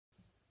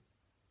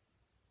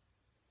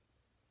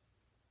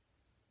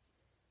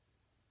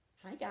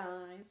Hi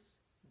guys,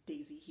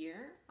 Daisy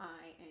here.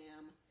 I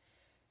am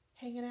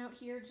hanging out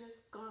here,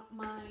 just got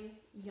my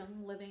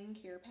Young Living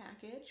care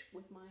package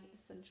with my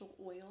essential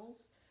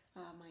oils,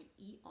 my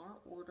ER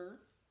order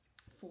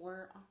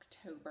for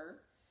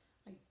October.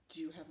 I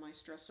do have my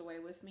Stress Away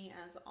with me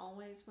as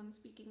always when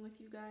speaking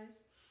with you guys,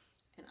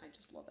 and I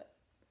just love it.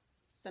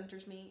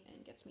 Centers me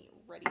and gets me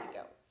ready to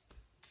go.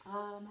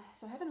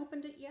 So I haven't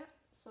opened it yet,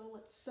 so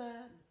let's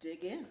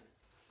dig in.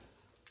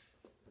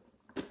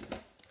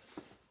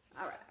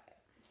 All right.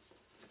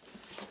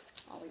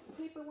 Always the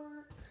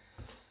paperwork.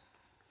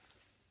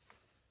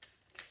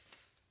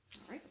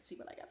 All right, let's see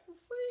what I got for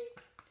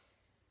free.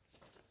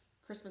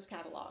 Christmas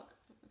catalog.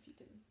 I don't know if you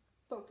can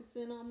focus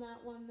in on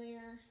that one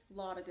there. A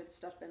lot of good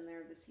stuff in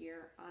there this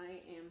year.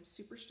 I am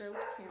super stoked.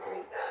 Can't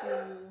wait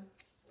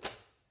to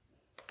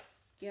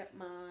get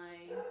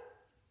my,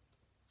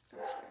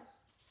 gosh guys,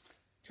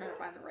 trying to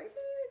find the right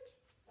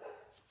page.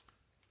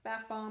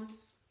 Bath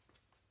bombs.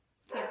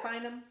 Can't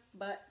find them,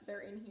 but they're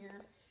in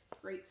here.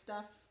 Great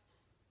stuff.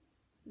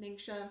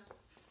 Ningxia.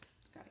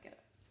 Gotta get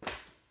it.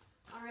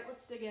 All right,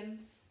 let's dig in.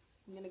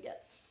 I'm gonna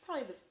get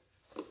probably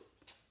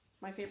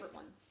my favorite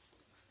one.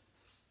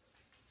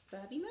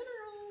 Savvy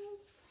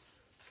Minerals.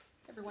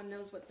 Everyone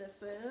knows what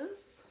this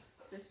is.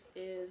 This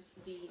is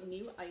the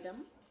new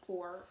item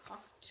for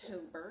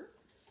October.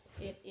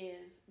 It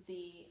is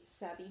the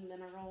Savvy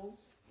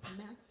Minerals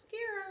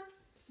mascara.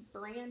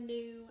 Brand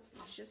new,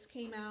 just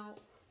came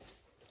out.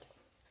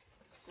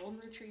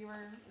 Golden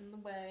Retriever in the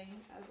way,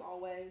 as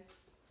always.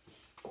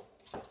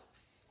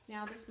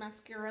 Now this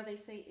mascara, they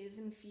say, is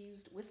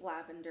infused with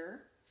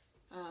lavender.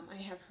 I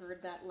have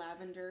heard that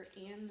lavender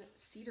and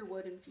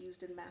cedarwood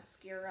infused in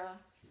mascara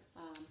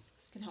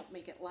can help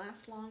make it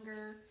last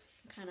longer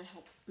and kind of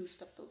help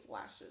boost up those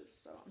lashes.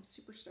 So I'm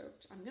super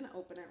stoked. I'm going to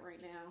open it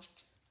right now.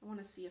 I want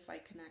to see if I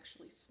can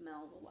actually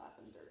smell the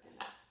lavender in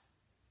it.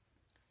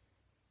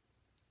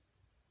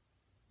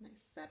 Nice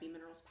Savvy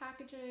Minerals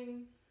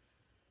packaging.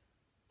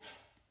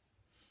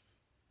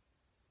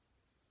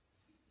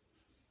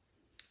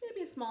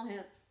 Maybe a small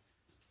hint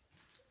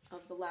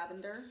of the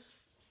lavender.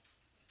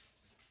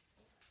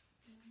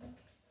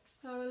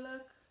 How do I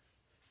look?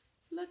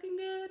 Looking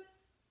good.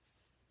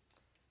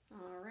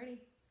 Alrighty.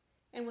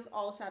 And with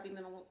all Savvy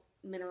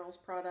Minerals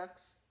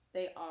products,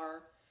 they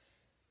are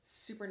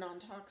super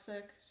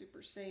non-toxic,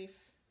 super safe,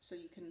 so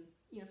you can,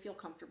 feel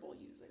comfortable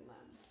using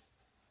them.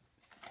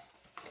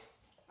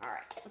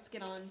 Alright, let's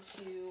get on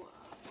to,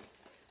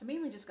 I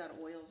mainly just got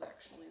oils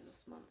actually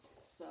this month,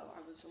 so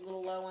I was a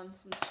little low on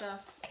some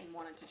stuff and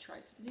wanted to try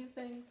some new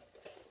things.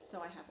 So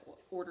I have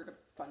ordered a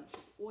bunch of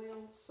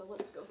oils, so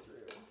let's go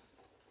through,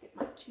 get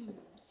my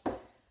tubes.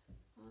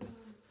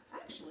 I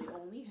actually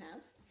only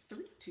have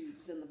 3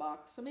 tubes in the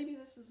box, so maybe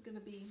this is going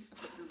to be a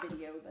quicker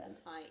video than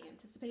I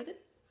anticipated.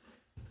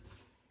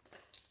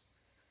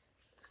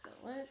 So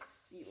let's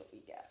see what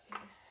we got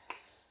here.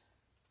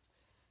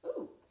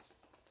 Ooh,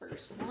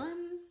 first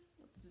one,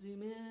 let's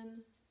zoom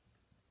in.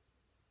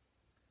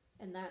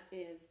 And that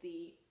is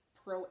the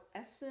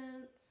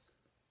Pro-Essence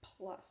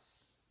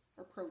Plus,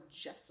 or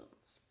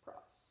Pro-Jessence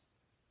Plus.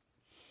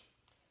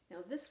 Now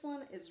this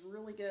one is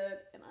really good,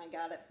 and I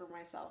got it for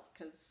myself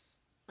because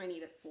I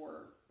need it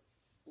for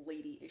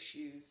lady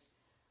issues.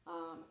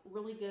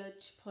 Really good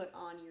to put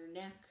on your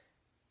neck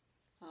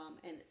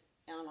and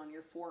on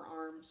your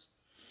forearms.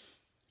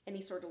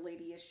 Any sort of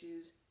lady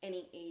issues,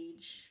 any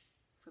age,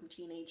 from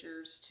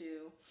teenagers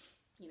to,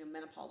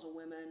 menopausal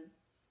women,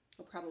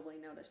 will probably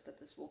notice that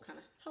this will kind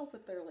of help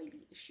with their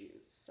lady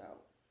issues. So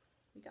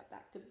we got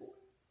that good boy.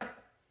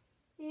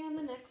 And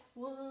the next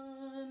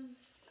one.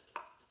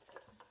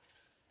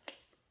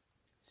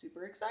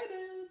 Super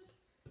excited.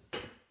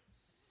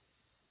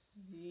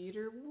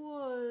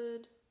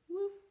 Cedarwood.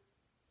 Woo.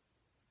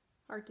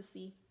 Hard to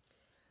see.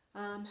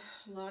 A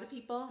lot of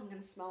people, I'm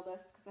going to smell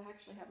this because I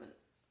actually haven't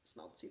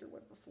smelled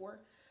cedarwood before.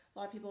 A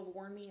lot of people have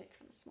warned me it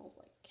kind of smells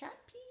like cat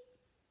pee.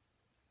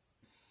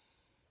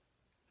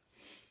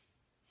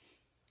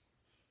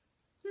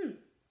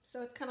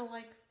 So it's kind of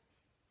like,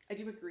 I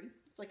do agree,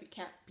 it's like a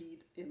cat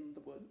peed in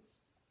the woods.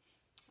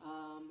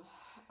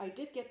 I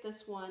did get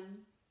this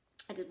one.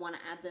 I did want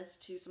to add this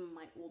to some of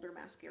my older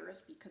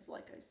mascaras because,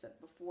 like I said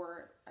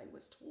before, I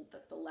was told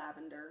that the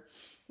lavender,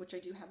 which I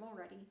do have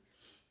already,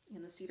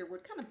 and the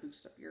cedarwood kind of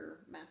boost up your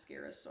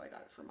mascaras, so I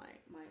got it for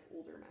my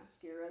older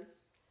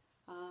mascaras.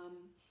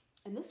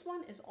 And this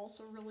one is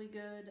also really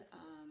good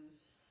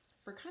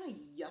for kind of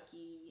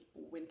yucky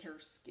winter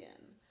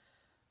skin.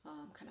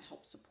 Kind of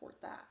help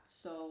support that.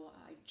 So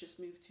I just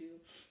moved to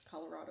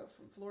Colorado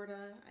from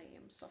Florida. I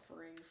am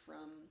suffering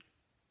from,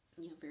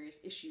 various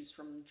issues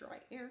from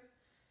dry air.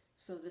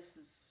 So this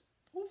is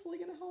hopefully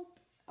going to help.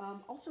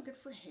 Also good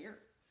for hair.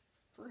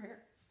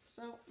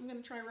 So I'm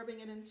going to try rubbing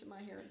it into my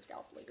hair and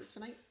scalp later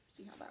tonight.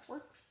 See how that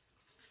works.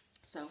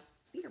 So,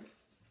 cedar.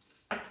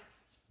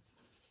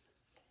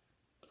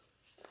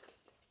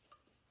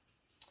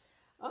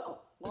 Oh,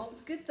 well,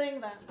 it's a good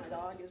thing that my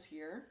dog is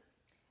here.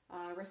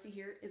 Rusty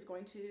here is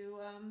going to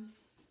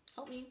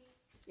help me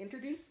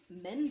introduce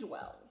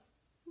Mendwell.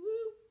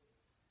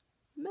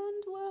 Woo!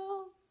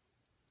 Mendwell.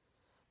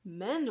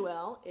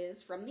 Mendwell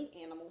is from the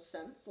Animal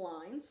Sense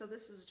line, so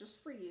this is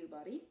just for you,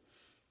 buddy.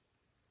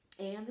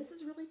 And this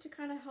is really to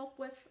kind of help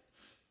with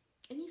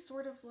any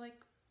sort of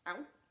like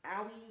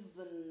owies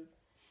and,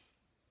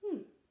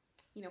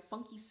 you know,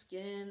 funky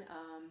skin,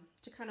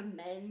 to kind of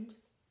mend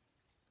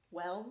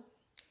well.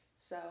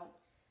 So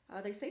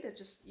they say to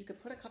just, you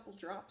could put a couple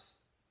drops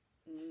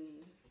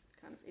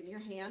kind of in your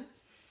hand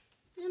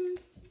and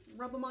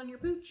rub them on your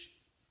pooch.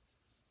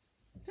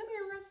 Come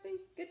here, Rusty,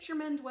 get your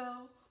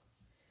Mendwell.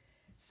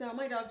 So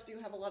my dogs do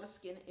have a lot of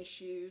skin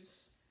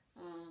issues,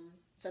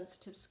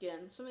 sensitive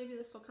skin, so maybe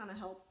this will kind of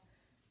help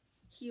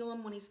heal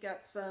him when he's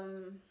got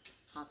some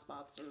hot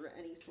spots or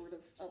any sort of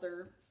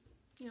other,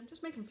 you know,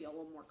 just make him feel a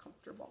little more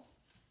comfortable.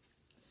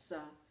 So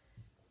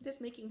it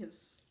is making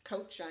his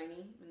coat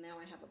shiny, and now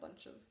I have a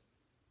bunch of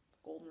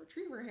golden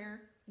retriever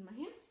hair in my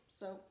hands.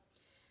 So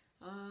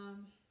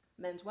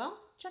Mendwell,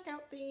 check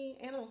out the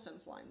Animal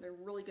Sense line. They're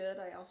really good.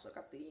 I also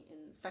got the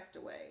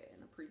Infectaway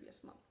in a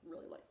previous month.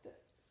 Really liked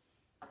it.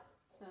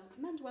 So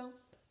Mendwell.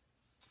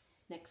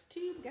 Next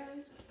tube,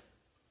 guys.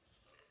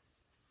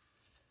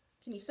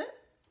 Can you sit?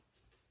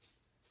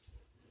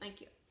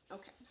 Thank you.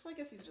 Okay, so I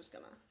guess he's just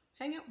gonna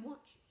hang out and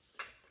watch.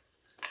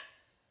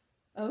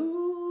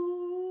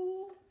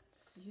 Oh,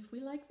 let's see if we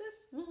like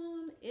this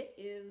one. It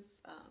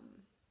is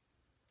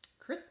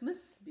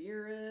Christmas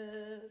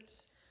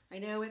Spirit. I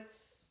know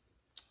it's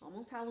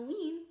almost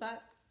Halloween,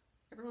 but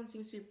everyone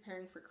seems to be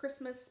preparing for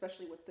Christmas,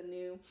 especially with the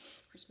new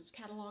Christmas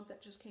catalog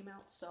that just came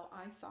out. So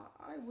I thought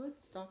I would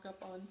stock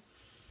up on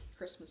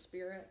Christmas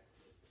Spirit,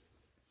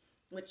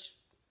 which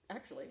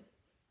actually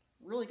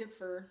really good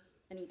for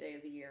any day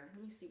of the year.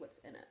 Let me see what's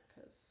in it,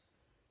 because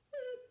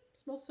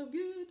it smells so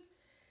good.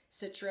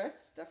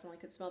 Citrus, definitely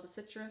could smell the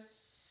citrus.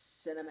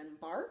 Cinnamon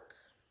bark,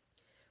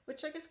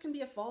 which I guess can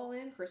be a fall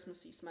in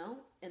Christmassy smell.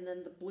 And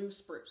then the blue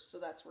spruce, so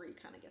that's where you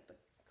kind of get the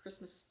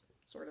Christmas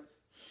sort of,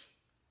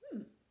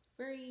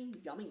 very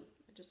yummy.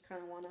 I just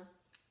kind of want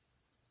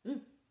to,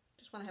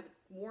 have a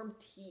warm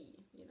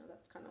tea. You know,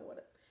 that's kind of what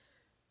it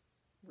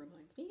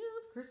reminds me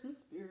of, Christmas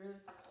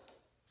spirits.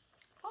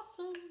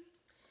 Awesome.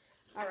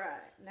 All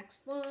right,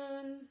 next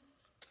one.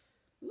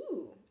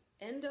 Ooh,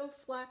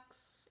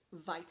 Endoflex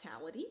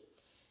Vitality.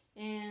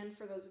 And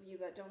for those of you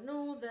that don't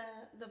know,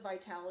 the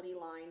Vitality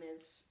line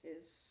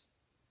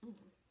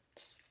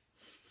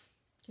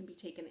can be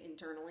taken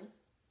internally.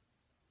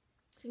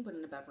 So you can put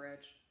in a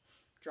beverage,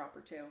 drop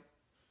or two.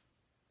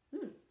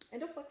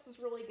 Endoflex is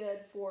really good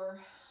for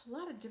a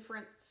lot of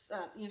different,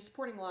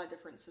 supporting a lot of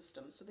different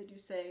systems. So they do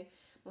say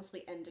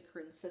mostly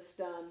endocrine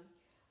system,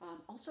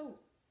 also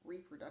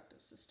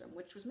reproductive system,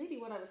 which was maybe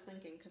what I was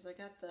thinking, because I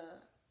got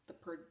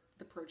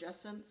the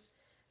progescence.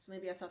 So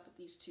maybe I thought that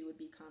these two would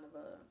be kind of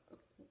a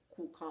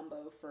cool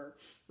combo for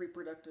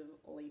reproductive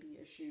lady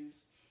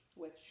issues,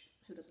 which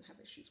who doesn't have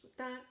issues with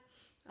that?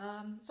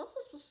 It's also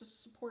supposed to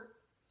support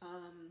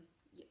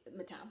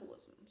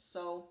metabolism.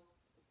 So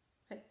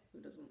hey, who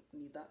doesn't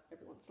need that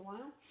every once in a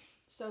while?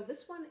 So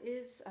this one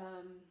is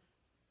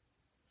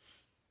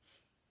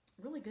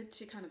really good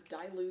to kind of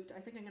dilute. I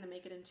think I'm going to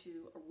make it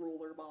into a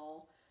roller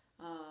ball,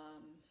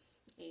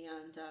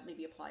 and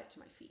maybe apply it to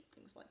my feet,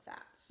 things like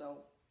that. So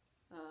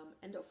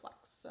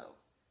Endoflex, so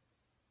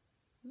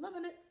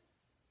loving it.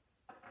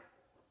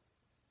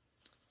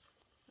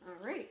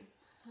 Alrighty,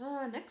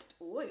 next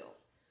oil.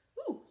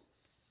 Ooh,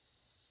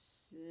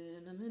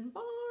 cinnamon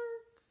bark.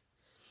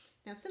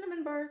 Now,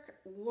 cinnamon bark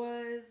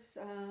was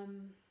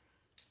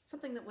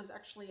something that was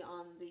actually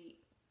on the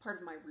part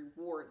of my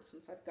rewards,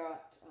 since I've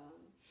got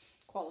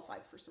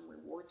qualified for some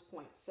rewards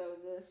points. So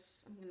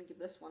this, I'm going to give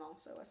this one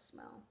also a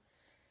smell.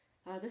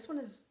 This one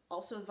is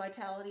also a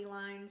Vitality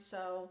line,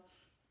 so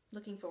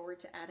looking forward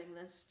to adding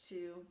this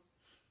to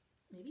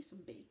maybe some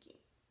baking.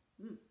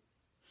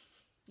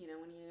 You know,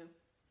 when you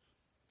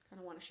kind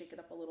of want to shake it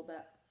up a little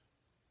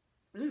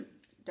bit.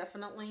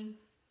 Definitely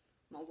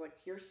smells like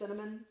pure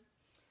cinnamon.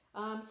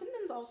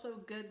 Cinnamon's also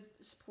good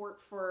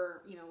support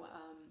for,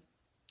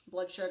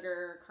 blood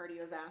sugar,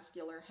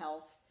 cardiovascular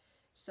health.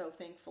 So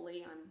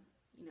thankfully I'm,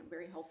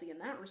 very healthy in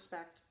that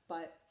respect,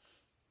 but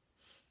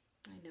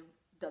I know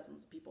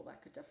dozens of people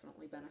that could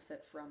definitely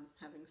benefit from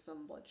having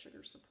some blood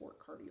sugar support,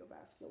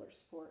 cardiovascular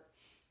support.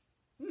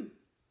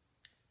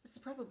 This is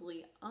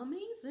probably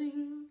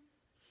amazing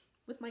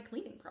with my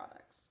cleaning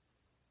products.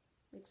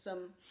 Make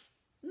some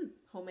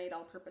homemade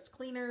all-purpose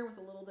cleaner with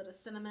a little bit of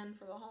cinnamon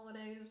for the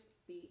holidays.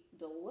 Be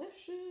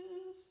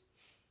delicious.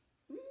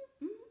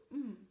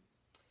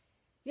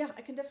 Yeah,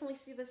 I can definitely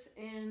see this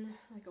in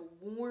like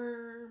a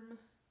warm,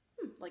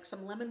 like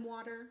some lemon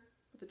water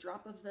with a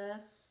drop of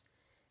this,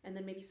 and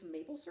then maybe some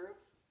maple syrup.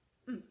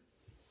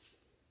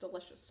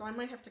 Delicious. So I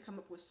might have to come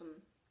up with some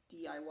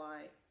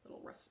DIY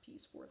little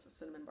recipes for the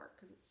cinnamon bark,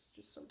 because it's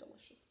just so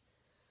delicious.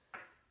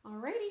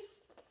 Alrighty,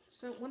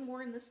 so one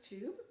more in this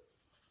tube.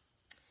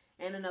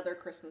 And another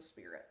Christmas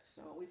Spirit.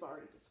 So we've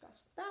already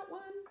discussed that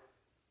one.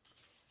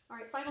 All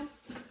right, final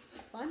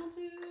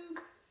tube.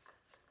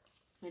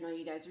 I know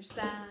you guys are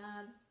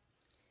sad.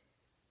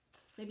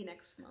 Maybe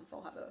next month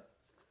I'll have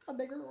a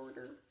bigger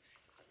order.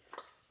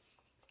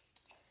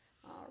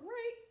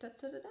 right,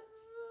 da-da-da-da.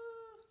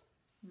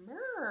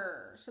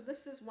 Myrrh. So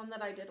this is one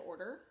that I did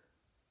order.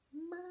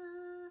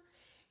 Myrrh.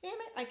 And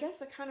I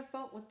guess I kind of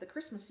felt with the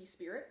Christmassy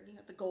spirit. You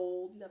got the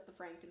gold, you got the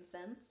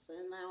frankincense,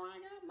 and now I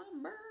got my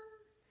myrrh.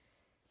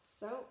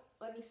 So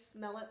let me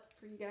smell it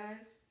for you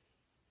guys.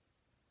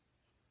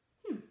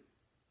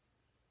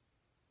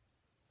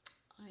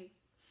 I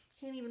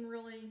can't even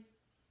really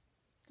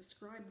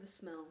describe the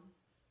smell.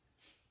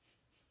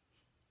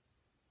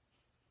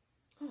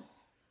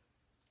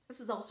 This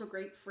is also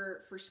great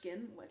for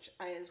skin, which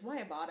is why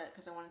I bought it,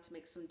 because I wanted to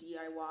make some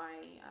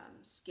DIY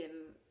skin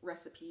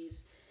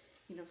recipes.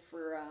 You know,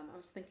 for I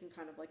was thinking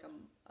kind of like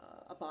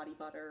a body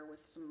butter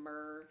with some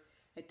myrrh.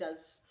 It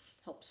does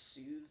help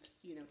soothe,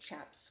 you know,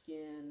 chapped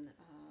skin.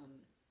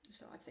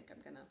 So I think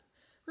I'm gonna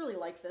really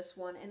like this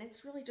one, and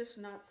it's really just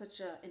not such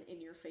an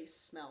in-your-face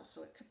smell.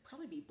 So it could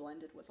probably be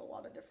blended with a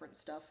lot of different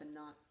stuff and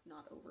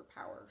not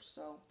overpower.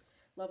 So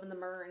loving the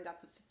myrrh, and got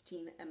the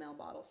 15 ml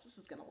bottles. This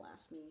is gonna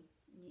last me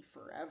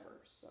forever.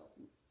 So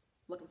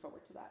looking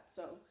forward to that.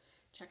 So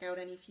check out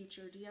any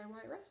future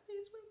DIY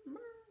recipes with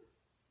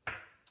myrrh.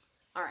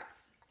 All right.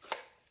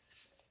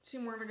 2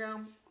 more to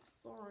go.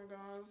 Sorry,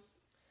 guys.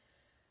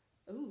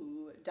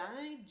 Ooh,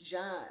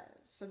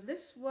 Digest. So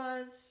this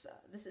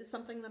is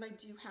something that I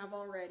do have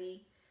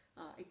already.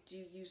 I do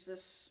use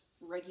this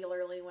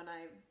regularly when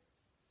I've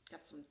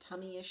got some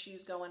tummy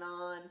issues going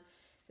on.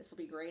 This will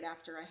be great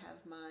after I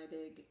have my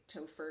big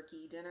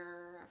tofurkey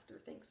dinner after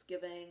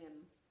Thanksgiving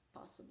and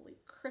possibly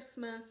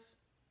Christmas.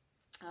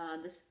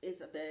 This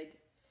is a big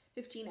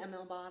 15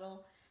 ml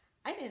bottle.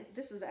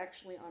 This is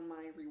actually on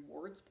my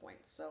rewards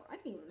points, so I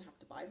didn't even have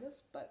to buy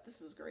this, but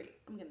this is great.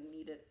 I'm gonna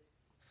need it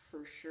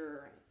for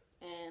sure.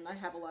 And I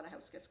have a lot of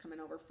house guests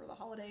coming over for the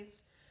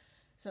holidays,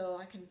 so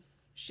I can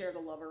share the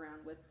love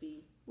around with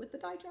the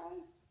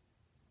Digest.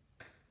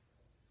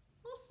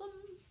 Awesome.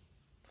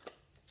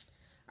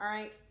 All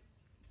right,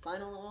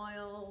 final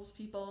oils,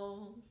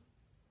 people.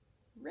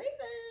 Raven.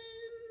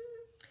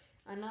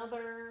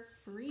 Another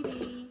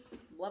freebie.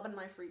 Loving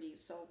my freebies.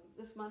 So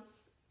this month,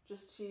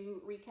 just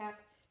to recap,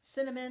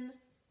 cinnamon,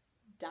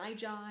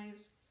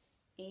 Digest,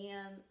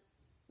 and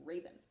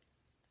Raven.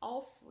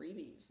 All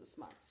freebies this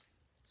month.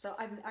 So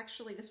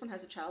this one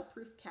has a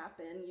childproof cap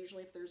in.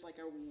 Usually if there's like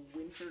a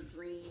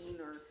wintergreen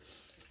or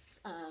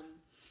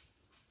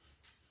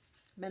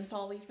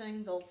menthol-y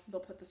thing, they'll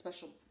put the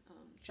special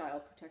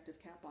child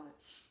protective cap on it.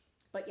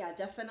 But yeah,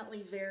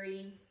 definitely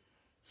very...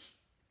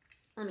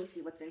 Let me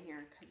see what's in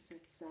here, because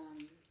it's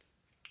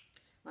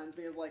reminds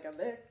me of like a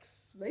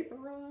Vicks Vapor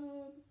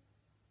Rub.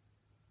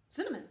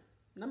 Cinnamon,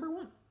 number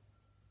 1.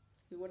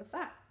 Who would have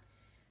thought?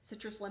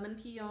 Citrus lemon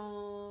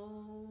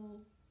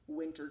peel,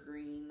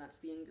 wintergreen, that's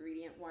the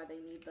ingredient why they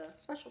need the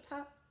special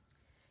top,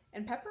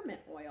 and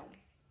peppermint oil.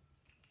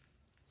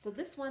 So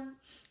this one,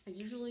 I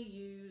usually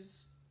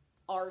use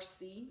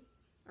RC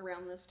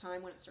around this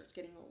time when it starts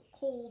getting a little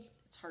cold.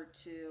 It's hard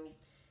to,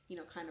 you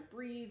know, kind of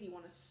breathe. You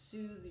want to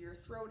soothe your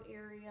throat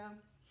area.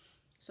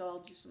 So I'll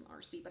do some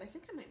RC, but I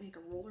think I might make a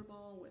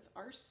rollerball with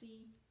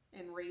RC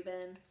and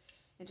Raven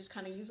and just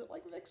kind of use it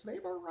like Vicks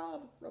Vapor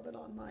Rub. Rub it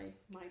on my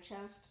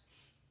chest.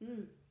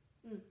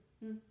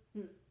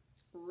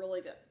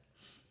 Really good.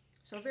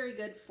 So very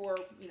good for,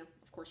 you know,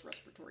 of course,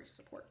 respiratory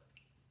support.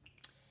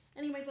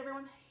 Anyways,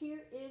 everyone,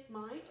 here is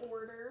my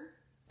order.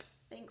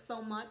 Thanks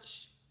so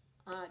much.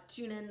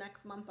 Tune in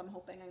next month. I'm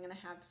hoping I'm going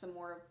to have some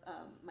more of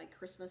my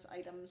Christmas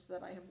items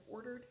that I have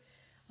ordered.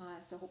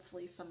 So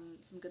hopefully some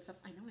good stuff.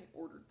 I know I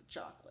ordered the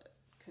chocolate,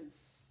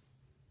 because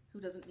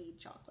who doesn't need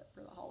chocolate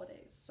for the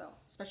holidays? So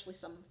especially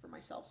some for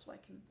myself so I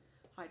can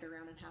hide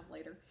around and have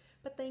later.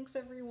 But thanks,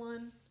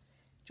 everyone.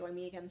 Join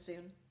me again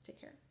soon. Take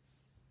care.